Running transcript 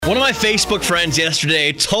One of my Facebook friends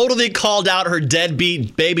yesterday totally called out her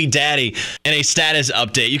deadbeat baby daddy in a status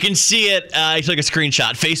update. You can see it. I took a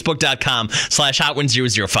screenshot.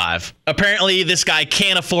 Facebook.com/HotOne005. Apparently, this guy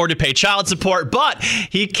can't afford to pay child support, but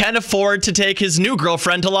he can afford to take his new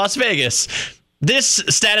girlfriend to Las Vegas. This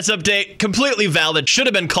status update, completely valid, should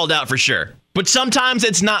have been called out for sure. But sometimes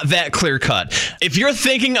it's not that clear cut. If you're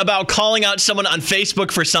thinking about calling out someone on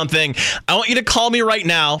Facebook for something, I want you to call me right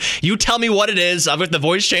now. You tell me what it is. I've got the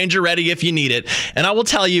voice changer ready if you need it. And I will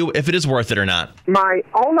tell you if it is worth it or not. My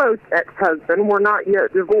almost ex-husband, we're not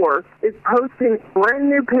yet divorced, is posting brand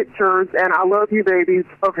new pictures and I love you babies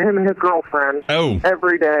of him and his girlfriend. Oh.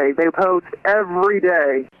 Every day. They post every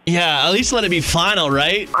day. Yeah, at least let it be final,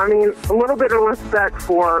 right? I mean, a little bit of respect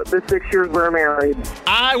for the 6 years we're married.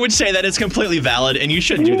 I would say that is completely valid, and you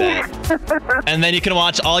should do that. And then you can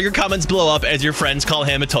watch all your comments blow up as your friends call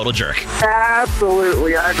him a total jerk.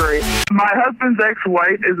 Absolutely, I agree. My husband's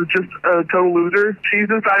ex-wife is just a total loser. She's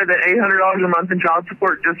decided that $800 a month in child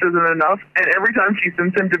support just isn't enough, and every time she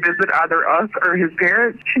sends him to visit either us or his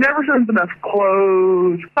parents, she never sends enough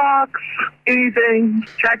clothes, socks, anything,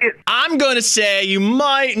 jacket. I'm going to say you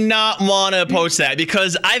might not want to post that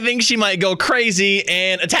because I think she might go crazy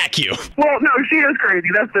and attack you. Well, no, she is crazy.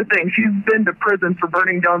 That's the thing. She's been to prison for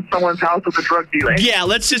burning down someone's house with a drug dealer. Yeah,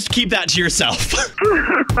 let's just keep that to yourself.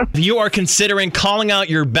 If you are considering calling out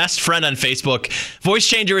your best friend on Facebook, voice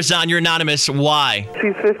changer is on. You're anonymous. Why?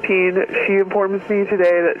 She's 15. She informs me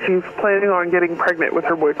today that she's planning on getting pregnant with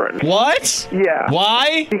her boyfriend. What? Yeah.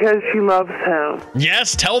 Why? Because she loves him.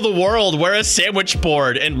 Yes, tell the world. Wear a sandwich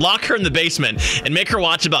board and lock her in the basement and make her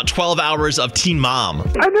watch about 12 hours of Teen Mom.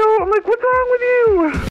 I know. I'm like, what's wrong with you?